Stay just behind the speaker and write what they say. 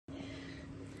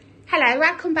Hello,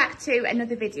 welcome back to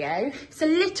another video. It's a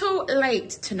little late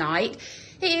tonight.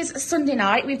 It is Sunday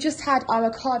night. We've just had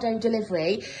our Ocado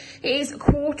delivery. It is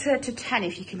 9:45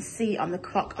 if you can see on the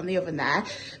clock on the oven there.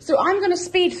 So I'm going to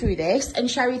speed through this and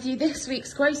share with you this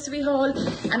week's grocery haul,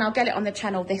 and I'll get it on the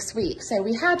channel this week. So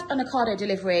we had an Ocado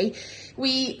delivery.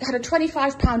 We had a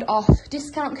 £25 off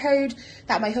discount code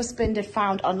that my husband had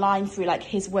found online through like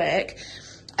his work.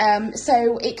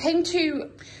 So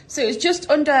it was just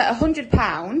under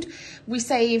 £100. We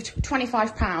saved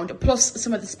 £25 plus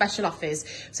some of the special offers.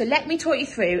 So let me talk you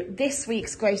through this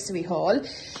week's grocery haul.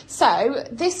 So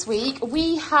this week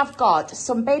we have got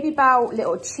some Baby Bell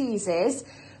little cheeses,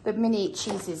 the mini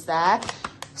cheeses there,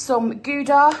 some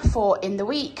Gouda for in the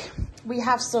week. We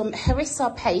have some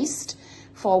harissa paste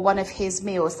for one of his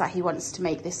meals that he wants to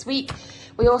make this week.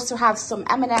 We also have some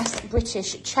M&S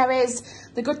British cherries.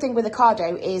 The good thing with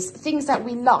Ocado is things that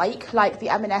we like the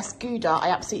M&S Gouda, I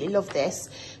absolutely love this,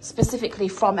 specifically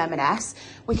from M&S.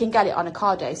 We can get it on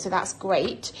Ocado, so that's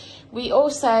great. We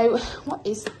also, what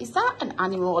is that an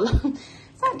animal?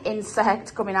 Is that an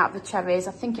insect coming out of the cherries?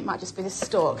 I think it might just be the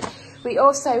stalk. We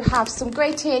also have some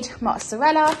grated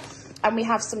mozzarella, and we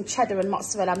have some cheddar and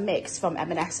mozzarella mix from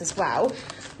M&S as well.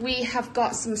 We have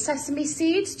got some sesame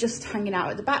seeds just hanging out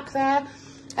at the back there.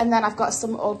 And then I've got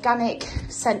some organic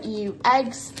sent you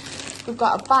eggs. We've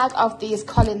got a bag of these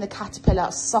Colin the Caterpillar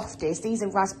softies. These are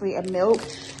raspberry and milk.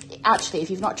 Actually, if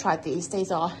you've not tried these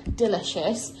are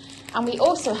delicious. And we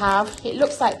also have, it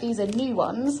looks like these are new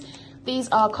ones. These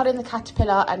are Colin the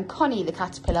Caterpillar and Connie the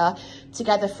Caterpillar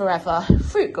Together Forever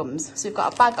fruit gums. So we've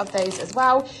got a bag of those as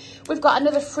well. We've got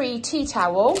another free tea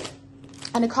towel,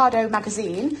 an Ocado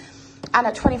magazine, and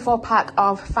a 24-pack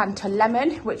of Fanta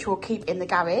Lemon, which we'll keep in the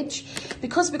garage.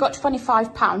 Because we got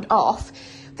 £25 off,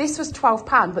 this was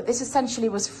 £12, but this essentially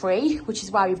was free, which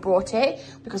is why we bought it,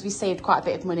 because we saved quite a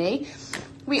bit of money.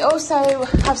 We also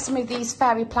have some of these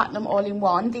Fairy Platinum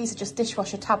all-in-one. These are just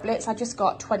dishwasher tablets. I just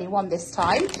got 21 this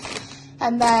time.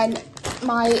 And then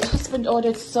my husband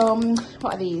ordered some,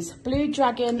 what are these? Blue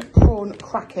Dragon prawn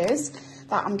crackers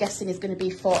that I'm guessing is going to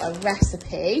be for a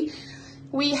recipe.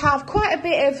 We have quite a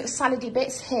bit of salady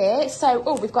bits here.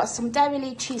 So, we've got some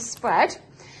Dairy cheese spread.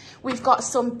 We've got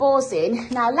some boursin.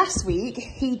 Now, last week,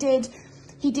 he did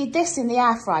this in the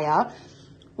air fryer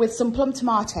with some plum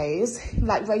tomatoes,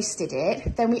 like roasted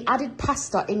it. Then we added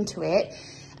pasta into it,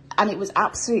 and it was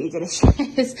absolutely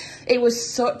delicious. It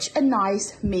was such a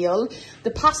nice meal.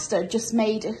 The pasta just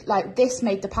made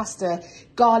the pasta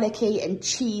garlicky and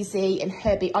cheesy and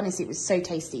herby. Honestly, it was so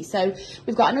tasty. So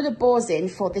we've got another boursin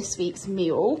for this week's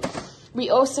meal. We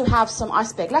also have some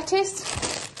iceberg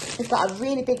lettuce. We've got a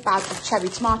really big bag of cherry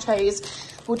tomatoes.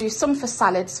 We'll do some for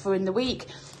salads for in the week,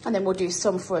 and then we'll do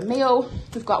some for a meal.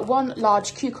 We've got one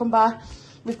large cucumber.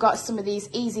 We've got some of these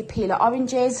easy peeler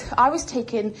oranges. I was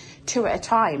taking 2 at a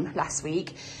time last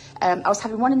week. I was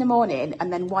having one in the morning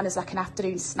and then one as like an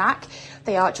afternoon snack.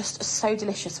 They are just so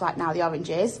delicious right now, the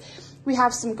oranges. We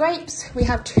have some grapes. We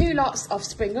have 2 lots of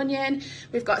spring onion.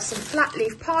 We've got some flat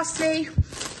leaf parsley.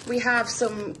 We have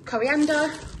some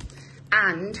coriander,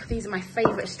 and these are my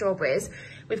favourite strawberries.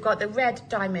 We've got the Red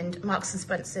Diamond Marks &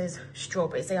 Spencer's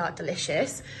strawberries. They are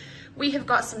delicious. We have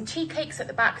got some tea cakes at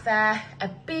the back there, a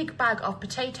big bag of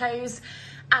potatoes,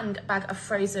 and a bag of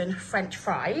frozen French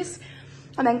fries.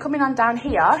 And then coming on down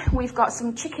here, we've got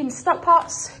some chicken stock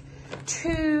pots,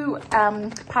 2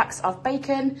 packs of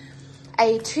bacon,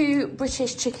 a 2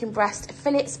 British chicken breast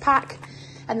fillets pack,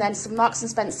 and then some Marks &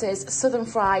 Spencer's Southern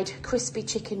Fried Crispy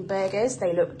Chicken Burgers.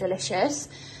 They look delicious.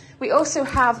 We also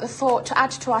have thought to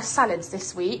add to our salads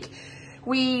this week.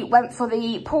 We went for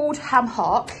the pulled ham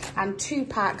hock and 2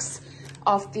 packs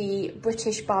of the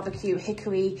British barbecue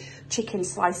hickory chicken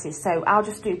slices. So I'll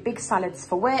just do big salads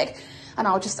for work, and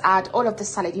I'll just add all of the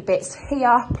salady bits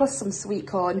here, plus some sweet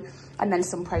corn and then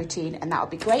some protein, and that'll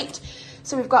be great.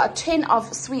 So we've got a tin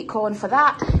of sweet corn for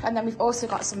that, and then we've also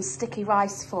got some sticky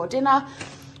rice for dinner.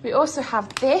 We also have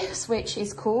this, which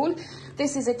is cool.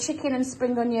 This is a chicken and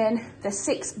spring onion, the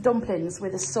 6 dumplings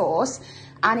with a sauce,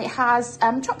 and it has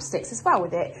chopsticks as well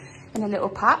with it in a little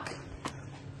pack.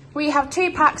 We have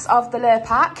 2 packs of the Lure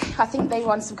pack. I think they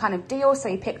were on some kind of deal, so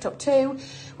he picked up 2.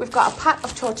 We've got a pack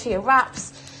of tortilla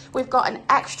wraps. We've got an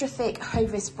extra thick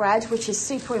Hovis bread, which is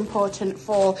super important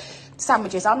for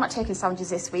sandwiches. I'm not taking sandwiches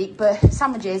this week, but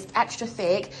sandwiches, extra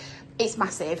thick. It's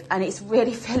massive and it's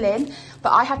really filling, but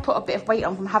I have put a bit of weight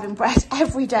on from having bread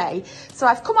every day. So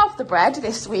I've come off the bread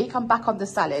this week. I'm back on the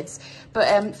salads,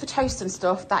 but for toast and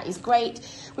stuff, that is great.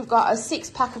 We've got a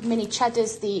 6-pack of mini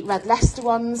cheddars, the red Leicester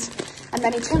ones. And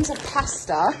then in terms of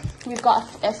pasta, we've got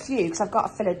a few, because I've got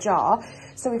to fill a jar.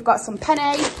 So we've got some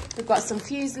penne, we've got some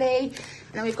fusilli, and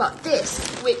then we've got this,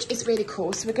 which is really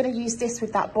cool. So we're going to use this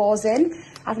with that boursin.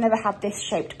 I've never had this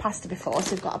shaped pasta before,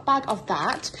 so we've got a bag of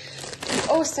that. We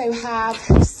also have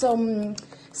some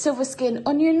silver skin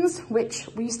onions, which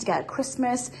we used to get at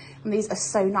Christmas, and these are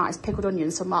so nice, pickled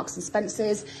onions from Marks and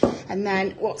Spencer's. And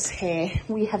then what's here?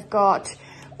 We have got,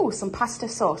 oh, some pasta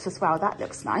sauce as well. That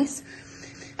looks nice.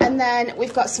 And then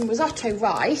we've got some risotto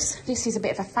rice. This is a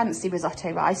bit of a fancy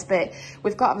risotto rice, but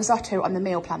we've got a risotto on the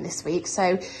meal plan this week.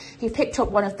 So he picked up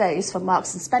one of those from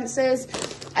Marks and Spencer's.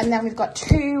 And then we've got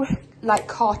 2 like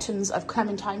cartons of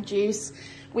clementine juice.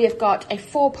 We have got a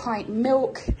 4-pint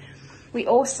milk. We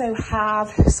also have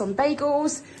some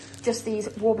bagels, just these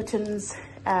Warburtons.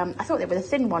 I thought they were the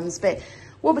thin ones, but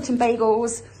Warburton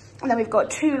bagels. And then we've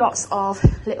got 2 lots of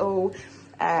little,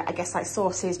 I guess like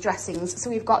sauces, dressings.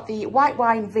 So we've got the white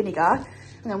wine vinegar,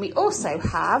 and then we also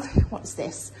have, what's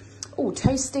this? Oh,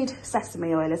 toasted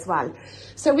sesame oil as well.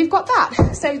 So we've got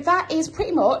that. So that is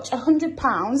pretty much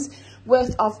 £100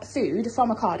 worth of food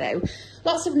from Ocado.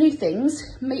 Lots of new things.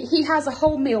 He has a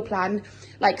whole meal plan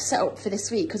like set up for this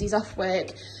week because he's off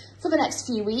work for the next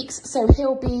few weeks. So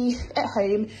he'll be at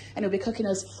home and he'll be cooking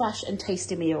us fresh and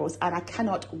tasty meals. And I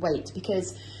cannot wait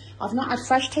because I've not had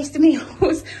fresh tasty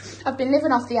meals. I've been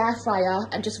living off the air fryer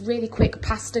and just really quick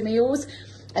pasta meals.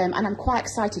 And I'm quite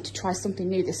excited to try something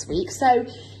new this week. So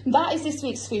that is this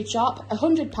week's food shop,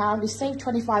 £100. We saved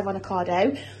 25 on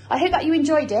Ocado. I hope that you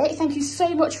enjoyed it. Thank you so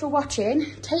much for watching.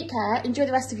 Take care, enjoy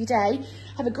the rest of your day.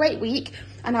 Have a great week,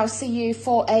 and I'll see you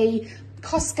for a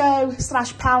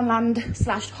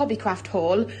Costco/Poundland/Hobbycraft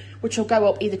haul, which will go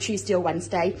up either Tuesday or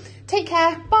Wednesday. Take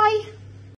care, bye.